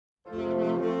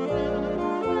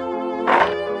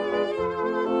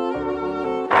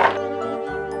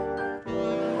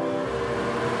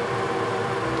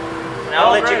Now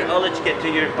I'll let you get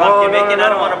to your pumpkin making. I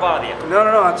don't want to bother you. No,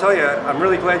 I'll tell you, I'm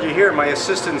really glad you're here. My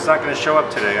assistant's not going to show up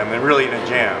today. I'm really in a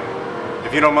jam.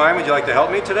 If you don't mind, would you like to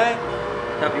help me today?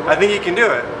 Help you what? I think you can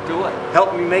do it. Do what?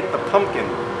 Help me make the pumpkin.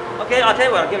 Okay, I'll tell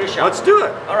you what, I'll give it a shot. Let's do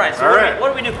it. All right, so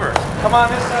what do we do first? Come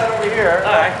on this side over here.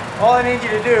 All right. All I need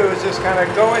you to do is just kind of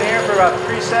go in here for about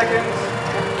 3 seconds,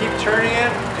 keep turning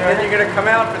it, and then you're going to come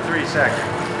out for 3 seconds.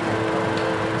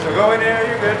 So go in there,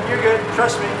 you're good,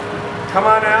 trust me. Come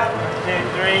on out. 2,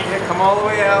 3. Yeah, come all the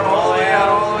way out, all the way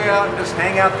out, and just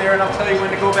hang out there and I'll tell you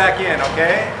when to go back in,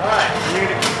 okay? Alright. And you're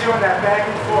gonna keep doing that back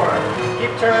and forth.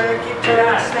 Keep turning,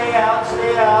 stay out.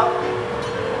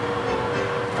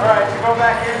 Alright, so go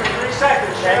back in for 3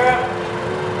 seconds, Sheriff.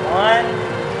 1,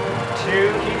 2,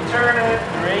 keep turning.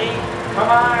 3. Come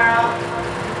on out.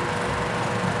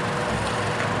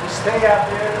 Just stay out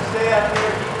there,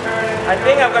 keep turning. I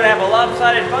think I'm gonna have a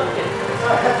lopsided pumpkin.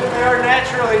 That's what they are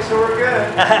naturally, so we're good.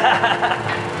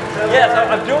 Yes,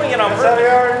 I'm doing it on purpose. That's how they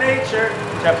are in nature.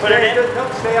 Should I put it in? No,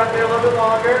 stay out there a little bit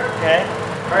longer. Okay.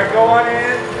 Alright, go on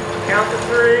in. Count to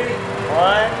 3.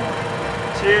 1,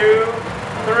 2,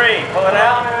 3. Pull it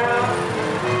out.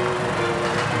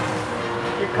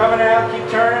 Keep coming out, keep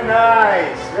turning.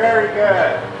 Nice. Very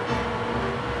good.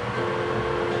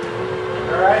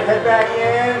 Alright, head back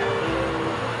in.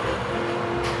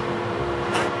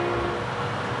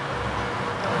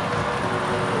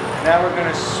 Now we're going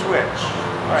to switch.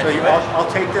 Right, so I'll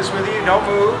take this with you, don't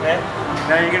move. Okay.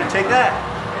 Now you're going to take that,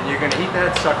 and you're going to heat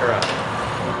that sucker up.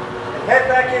 And head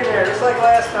back in there, just like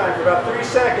last time, for about 3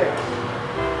 seconds.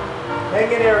 Hang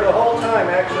in there the whole time,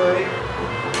 actually.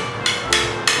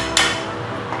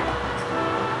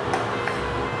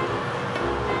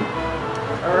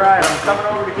 Alright, I'm coming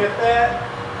over to get that.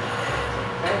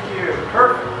 Thank you.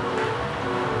 Perfect.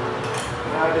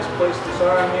 Now I just place this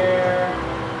on here.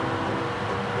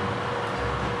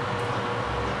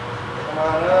 Come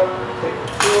on up, take the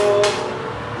tool,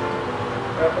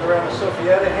 wrap it around the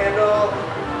Soffietta handle.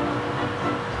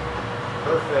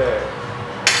 Perfect.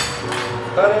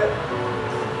 Cut it.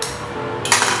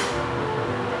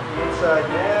 The inside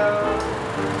down.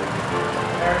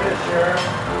 There it is, Sharon.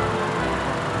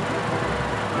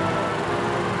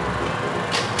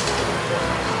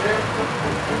 Stick.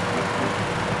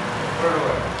 Put it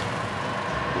away.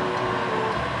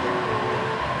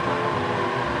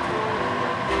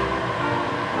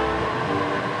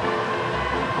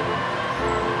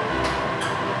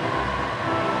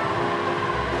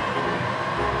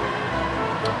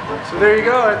 So there you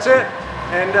go, that's it.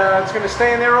 And it's going to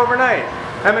stay in there overnight.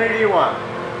 How many do you want?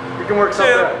 We can work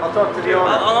something out. I'll talk to the owner.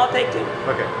 I'll take 2.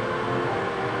 Okay.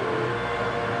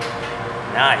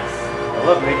 Nice. I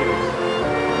love making these.